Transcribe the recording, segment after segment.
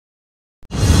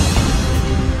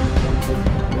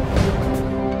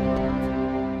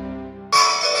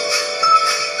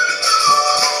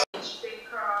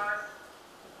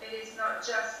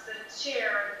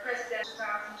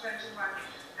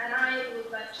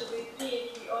actually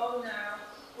big. We all know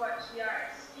what we are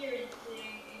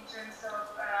experiencing in terms of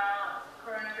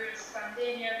coronavirus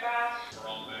pandemic.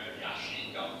 From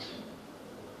Yashi down to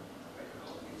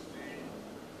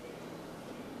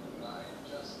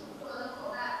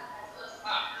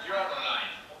you are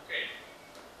online. Okay.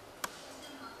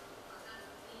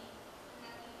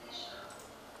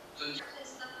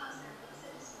 Is the concept of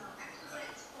Cittaslow actively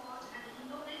explored and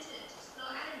innovated slow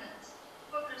element,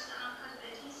 focused on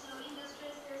cultivating slow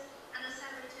industries and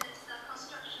accelerated the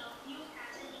construction of new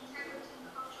pattern integrating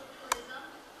cultural tourism,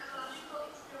 ecological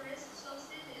experience, slow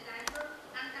city leisure,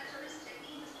 and characteristic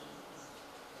industries.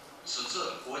 此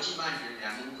次国际慢运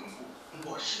联盟总部通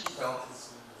过世纪 So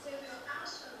it will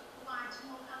also provide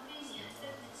more convenient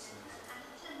business and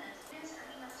entertainment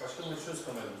experience. Başkanım açıyoruz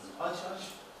kameramızı. Aç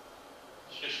aç.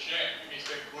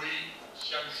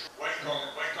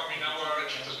 Welcome in our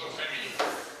Cittaslow family.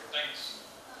 Thanks.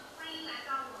 欢迎来到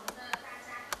我们的大家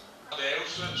庭。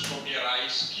 Deus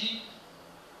Sobierajski.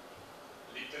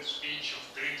 Little speech of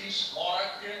greetings.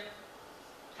 Morak.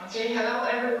 Okay, hello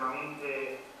everyone.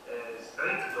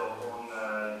 Stretto con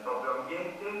il proprio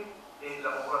ambiente e la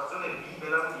popolazione vive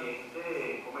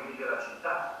l'ambiente come vive la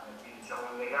città, quindi diciamo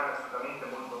un legame assolutamente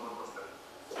molto stretto.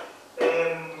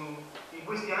 In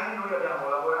questi anni noi abbiamo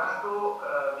lavorato,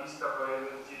 visto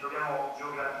che ci troviamo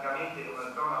geograficamente in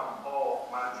una zona un po'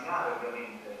 marginale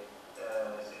ovviamente,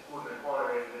 seppur nel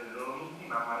cuore delle Dolomiti,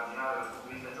 ma marginale dal punto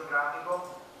di vista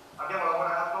geografico, abbiamo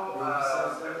lavorato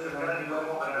per cercare di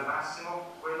promuovere al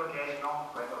massimo quello che è il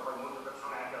nostro, poi molte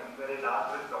persone anche a vivere da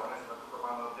altre zone, soprattutto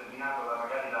quando hanno terminato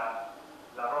magari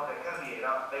la propria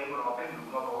carriera, vengono a Belluno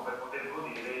proprio per poter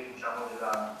godere diciamo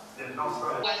del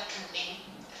nostro... Welcoming.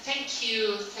 Thank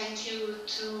you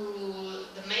to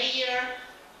the mayor,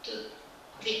 to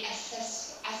the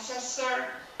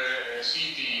assessor.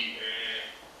 City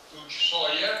Tunç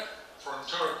Soyer from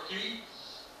Turkey.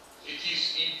 It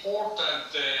is important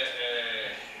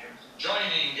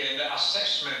joining the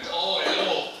assessment. Oh,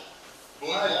 hello.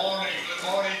 Good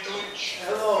morning, Tunç.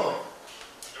 Hello.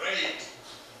 Great.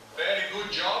 Very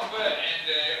good job, and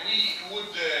we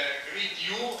would greet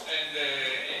you and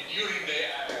during the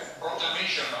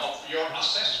proclamation of your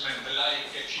assessment, like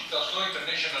Cittaslow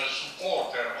International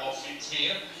supporter of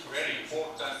Izmir, very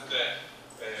important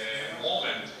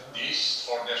moment this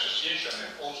for the association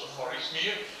and also for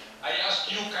Izmir. I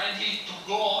ask you kindly to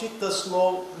go on.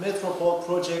 Cittaslow Metropol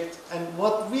project and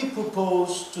what we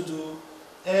propose to do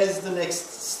as the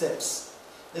next steps.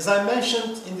 As I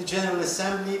mentioned in the General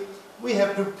Assembly, we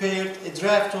have prepared a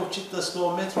draft of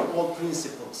Cittaslow Metropol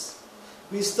principles.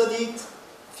 We studied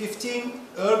 15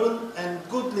 urban and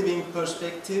good living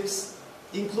perspectives,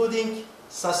 including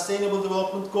sustainable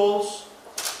development goals,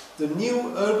 the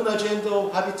new urban agenda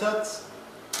of habitat,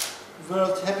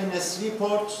 World Happiness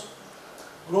Report,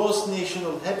 gross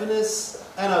national happiness,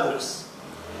 and others.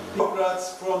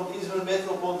 Bureaucrats from the Izmir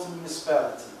Metropolitan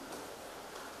Municipality.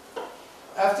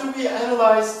 After we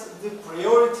analyzed the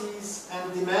priorities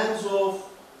and demands of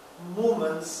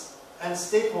movements and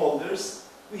stakeholders,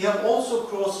 we have also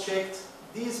cross-checked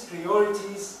these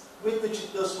priorities with the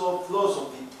Cittaslow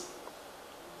philosophy.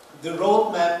 The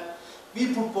roadmap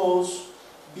we propose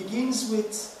begins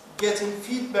with getting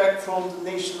feedback from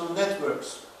the national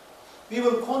networks. We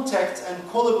will contact and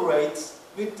collaborate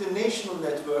with the national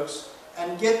networks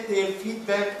and get their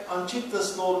feedback on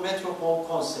Cittaslow Metropol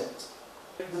concept.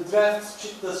 The draft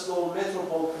Cittaslow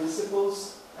Metropol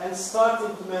principles and start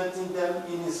implementing them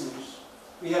in Izmir.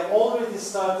 We have already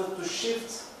started to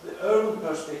shift the urban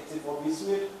perspective of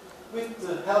Izmir with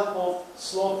the help of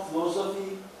slope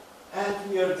philosophy, and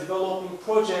we are developing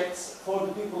projects for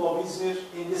the people of Izmir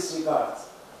in this regard.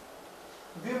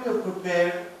 We will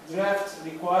prepare draft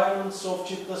requirements of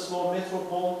Cittaslow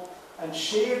Metropol and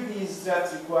share these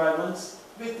draft requirements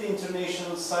with the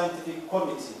International Scientific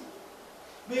Committee.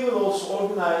 We will also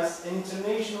organize an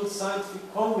international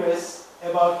scientific congress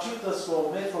about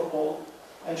Cittaslow Metropol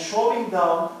and showing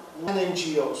down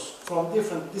NGOs from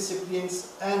different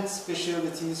disciplines and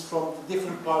specialties from the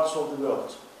different parts of the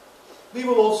world. We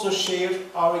will also share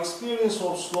our experience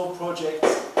of slow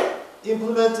projects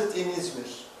implemented in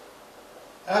Izmir.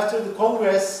 After the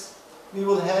Congress, we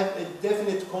will have a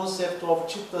definite concept of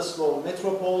Cittaslow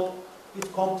Metropol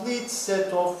with complete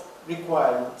set of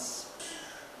requirements.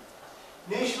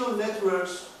 National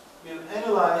networks will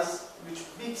analyze which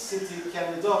big city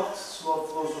can adopt slow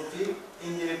philosophy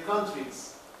in their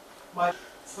countries. My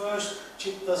first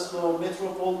Cittaslow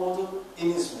Metropol model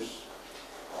in Izmir.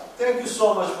 Thank you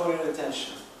so much for your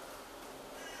attention.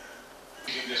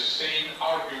 In the same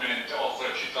argument of the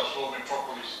Cittaslow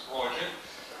Metropolis project,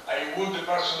 I would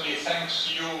personally thank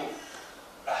you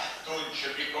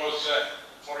Tunç, because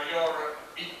for your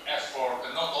big effort,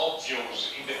 not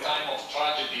obvious in the time of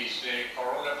tragedies, the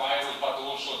coronavirus, but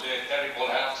also the terrible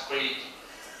earthquake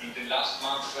in the last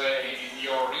month in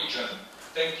your region.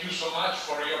 Thank you so much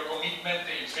for your commitment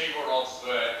in favor of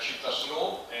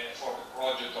Cittaslow and for the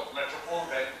project of Metropol,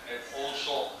 and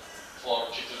also for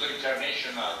Cittaslow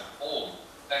International. All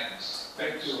thanks.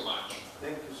 Thank you so much.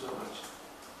 Thank you so much.